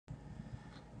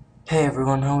Hey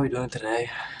everyone, how are we doing today?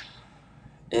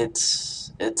 It's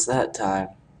that time.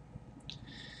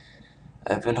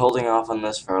 I've been holding off on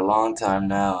this for a long time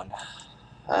now, and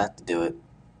I have to do it.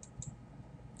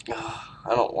 I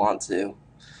don't want to.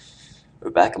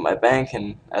 We're back at my bank,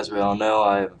 and as we all know,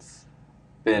 I've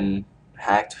been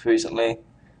hacked recently,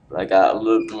 but I got a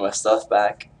little bit of my stuff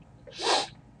back.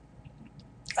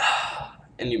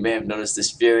 And you may have noticed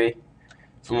this fury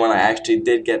from when I actually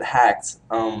did get hacked.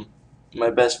 My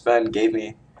best friend gave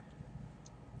me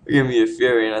a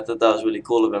fury, and I thought that was really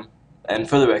cool of him. And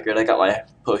for the record, I got my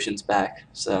potions back,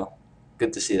 so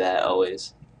good to see that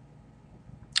always.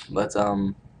 But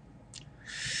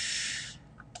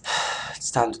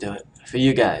it's time to do it for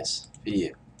you guys, for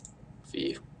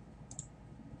you.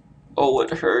 Oh, it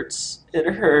hurts. It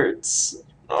hurts.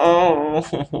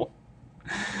 Oh.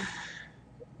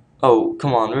 Oh,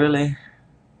 come on, really?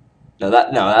 No,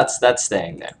 that's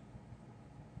staying there.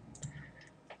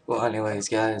 Well, anyways,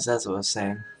 guys, that's what I was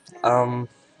saying. Um,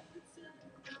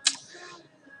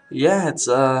 yeah, it's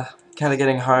kind of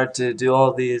getting hard to do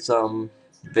all these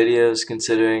videos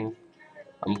considering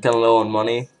I'm kind of low on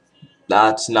money.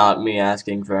 That's not me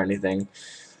asking for anything.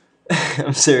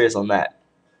 I'm serious on that.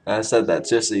 I said that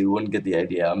just so you wouldn't get the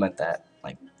idea. I meant that.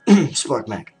 Like, Spark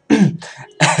Mac.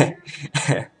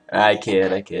 I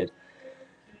kid.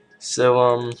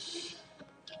 So,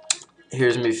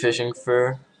 here's me fishing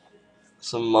for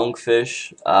some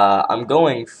monkfish. I'm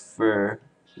going for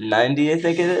 90, I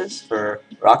think it is, for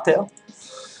rocktail.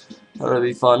 That'll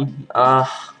be fun. I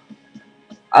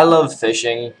love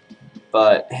fishing,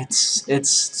 but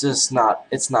it's not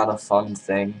a fun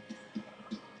thing.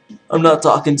 I'm not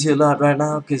talking too loud right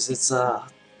now because it's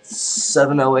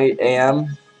 7:08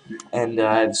 a.m. and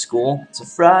I have school. It's a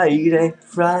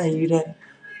Friday.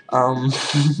 Um,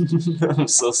 I'm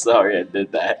so sorry I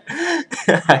did that.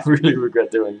 I really regret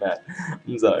doing that.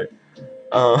 I'm sorry.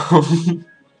 Um,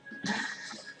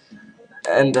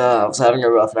 and I was having a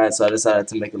rough night, so I decided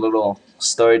to make a little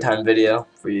story time video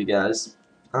for you guys.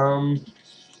 Um,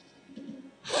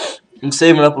 I'm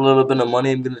saving up a little bit of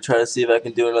money. I'm gonna try to see if I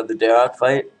can do another dare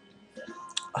fight.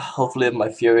 Hopefully, if my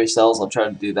fury sells, I'll try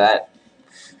to do that.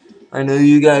 I know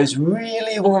you guys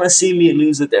really want to see me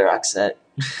lose a Dirac set.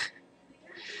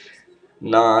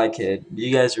 Nah, I kid.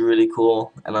 You guys are really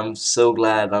cool, and I'm so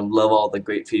glad. I love all the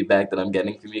great feedback that I'm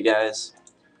getting from you guys.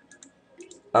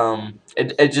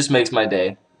 It just makes my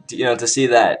day. You know, to see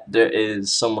that there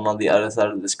is someone on the other side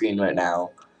of the screen right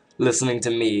now, listening to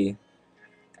me,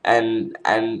 and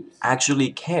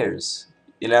actually cares.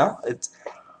 You know,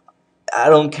 I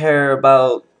don't care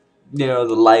about the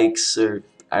likes or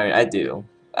I do.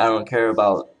 I don't care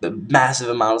about the massive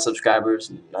amount of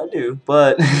subscribers. I do,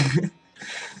 but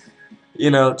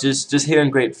just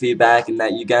hearing great feedback and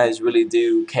that you guys really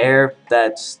do care.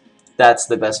 That's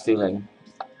the best feeling.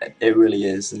 It really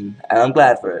is, and I'm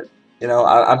glad for it.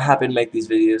 I'm happy to make these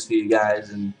videos for you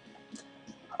guys, and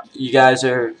you guys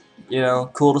are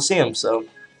cool to see them. So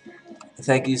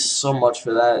thank you so much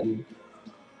for that. And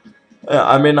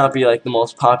I may not be like the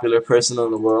most popular person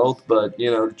in the world, but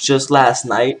just last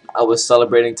night I was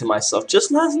celebrating to myself.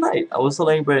 Just last night I was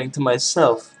celebrating to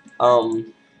myself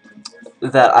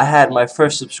that I had my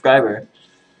first subscriber.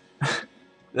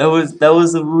 That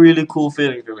was a really cool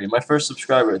feeling for me. My first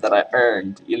subscriber that I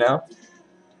earned.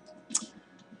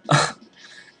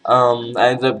 I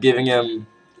ended up giving him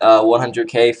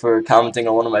 100K for commenting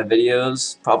on one of my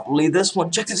videos. Probably this one.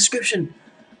 Check the description.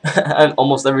 And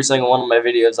almost every single one of my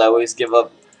videos, I always give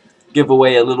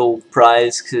away a little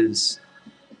prize because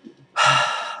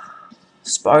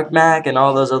Spark Mac and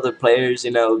all those other players,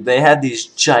 they have these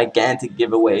gigantic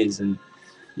giveaways, and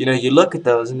you look at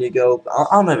those and you go,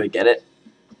 I'll never get it.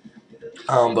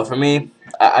 But for me,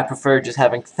 I prefer just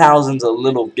having thousands of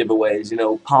little giveaways,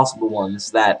 possible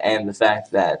ones, that and the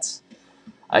fact that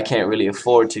I can't really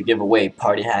afford to give away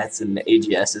party hats and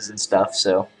AGSs and stuff,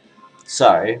 so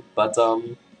sorry. But,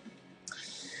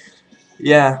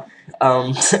 yeah,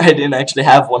 I didn't actually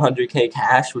have 100K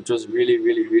cash, which was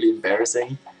really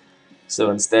embarrassing. So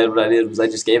instead, what I did was I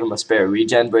just gave him a spare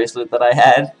regen bracelet that I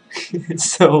had.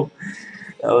 So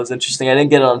that was interesting. I didn't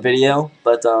get it on video,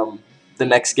 but the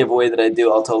next giveaway that I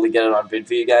do, I'll totally get it on vid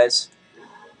for you guys.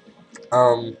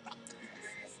 Um,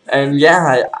 and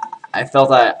yeah, I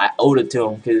felt I owed it to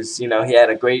him because he had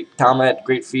a great comment,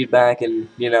 great feedback, and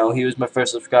he was my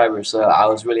first subscriber, so I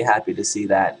was really happy to see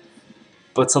that.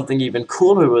 But something even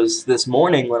cooler was this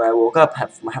morning when I woke up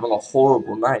from having a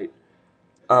horrible night.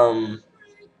 Um,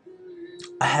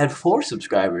 I had 4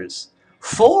 subscribers.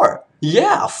 4!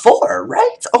 Yeah, 4,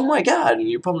 right? Oh my god, and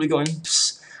you're probably going,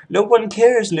 psst, No one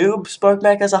cares, noob.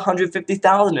 Sparkmac has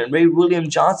 150,000 and Ray William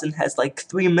Johnson has like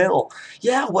 3 mil.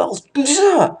 Yeah, well,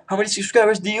 how many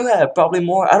subscribers do you have? Probably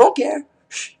more. I don't care.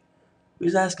 Shh.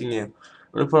 Who's asking you? I'm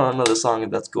gonna put on another song if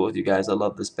that's cool with you guys. I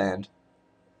love this band.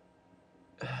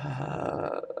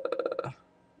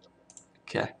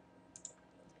 Okay.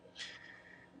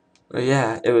 But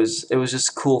yeah, it was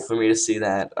just cool for me to see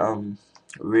that.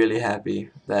 Really happy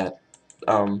that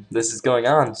this is going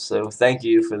on. So thank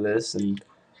you for this, and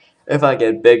if I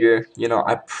get bigger, you know,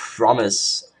 I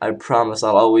promise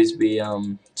I'll always be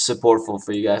supportful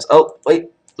for you guys. Oh wait,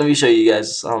 let me show you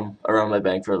guys around my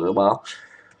bank for a little while.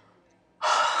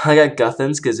 I got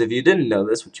Guthins because if you didn't know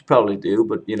this, which you probably do,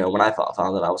 but you know when I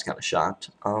found it, I was kind of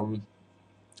shocked.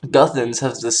 Guthins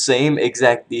has the same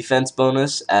exact defense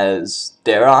bonus as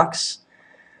Darox,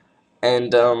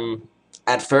 and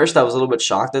at first I was a little bit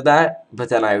shocked at that, but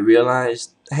then I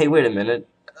realized, hey, wait a minute,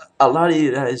 a lot of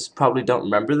you guys probably don't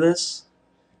remember this.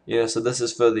 You know, so this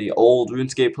is for the old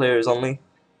RuneScape players only.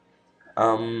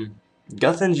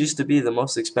 Guthins used to be the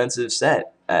most expensive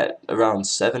set at around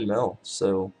 7 mil,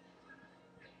 so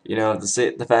you know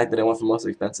the fact that it went from most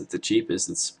expensive to cheapest,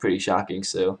 it's pretty shocking.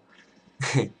 So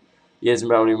you guys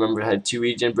probably remember I had 2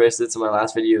 regen bracelets in my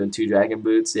last video and 2 dragon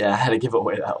boots. Yeah, I had to give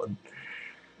away that one.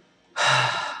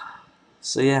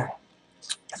 So yeah,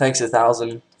 thanks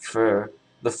 1,000 for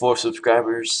the 4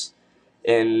 subscribers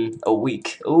in a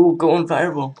week. Oh, going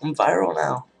viral! I'm viral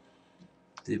now.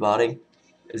 Is he botting?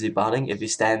 Is he botting? If he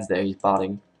stands there, he's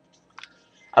botting.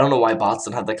 I don't know why bots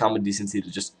don't have the common decency to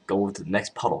just go to the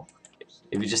next puddle.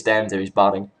 If he just stands there, he's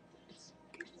botting.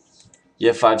 You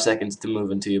have 5 seconds to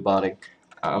move until you're botting.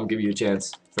 I'm giving you a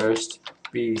chance. First,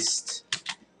 Beast.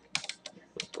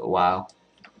 Wow.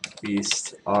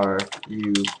 Beast, are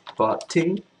you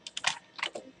botting?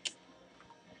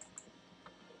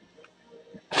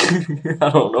 I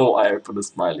don't know why I put a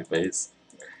smiley face.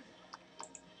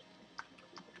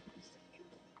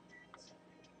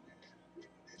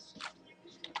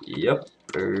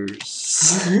 Yuppers.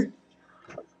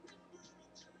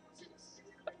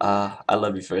 I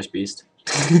love you, First Beast.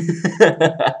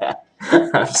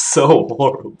 I'm so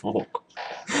horrible.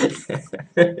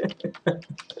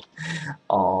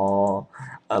 Aw,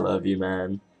 I love you,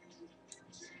 man.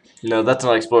 No, that's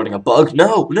not exploding a bug.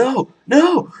 No, no,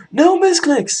 no, no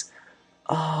misclicks.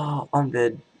 Oh, I'm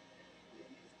dead.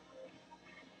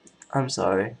 I'm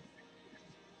sorry.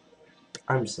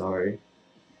 I'm sorry.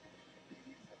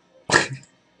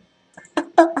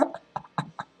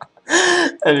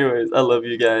 Anyways, I love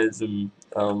you guys, and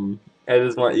I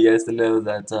just want you guys to know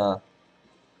that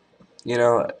you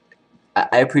know,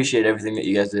 I appreciate everything that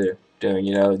you guys are doing.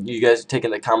 You know, you guys are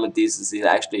taking the common decency to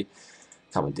actually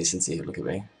common decency. Look at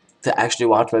me, to actually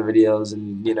watch my videos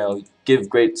and you know give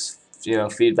great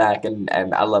feedback, and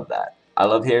I love that. I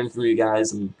love hearing from you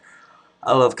guys, and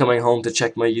I love coming home to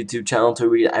check my YouTube channel to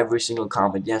read every single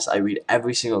comment. Yes, I read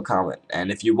every single comment,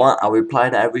 and if you want, I'll reply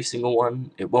to every single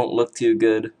one. It won't look too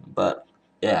good, but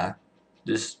yeah,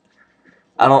 just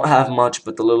I don't have much,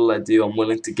 but the little I do, I'm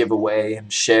willing to give away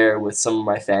and share with some of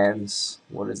my fans.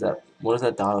 What is that? What is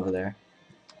that dot over there?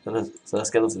 Is that a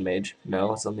skeleton mage?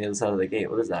 No, it's on the other side of the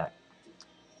gate. What is that?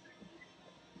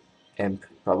 Imp,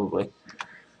 probably.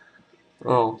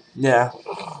 Oh, yeah.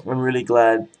 I'm really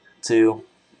glad to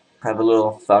have a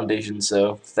little foundation,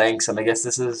 so thanks, and I guess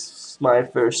this is my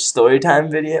first story time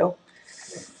video.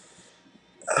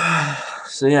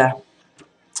 So yeah,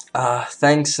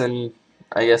 thanks, and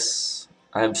I guess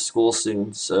I have school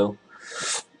soon, so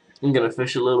I'm gonna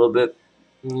fish a little bit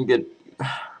and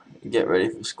get ready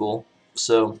for school.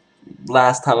 So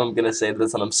last time I'm gonna say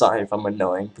this, and I'm sorry if I'm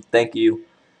annoying, but thank you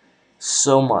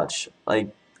so much.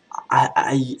 Like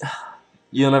I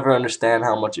you'll never understand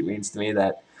how much it means to me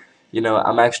that you know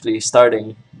I'm actually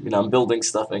starting. You know, I'm building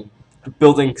stuffing,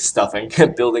 building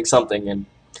something, and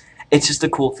it's just a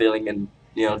cool feeling. And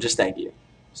you know, just thank you.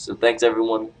 So thanks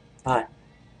everyone. Bye.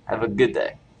 Have a good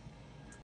day.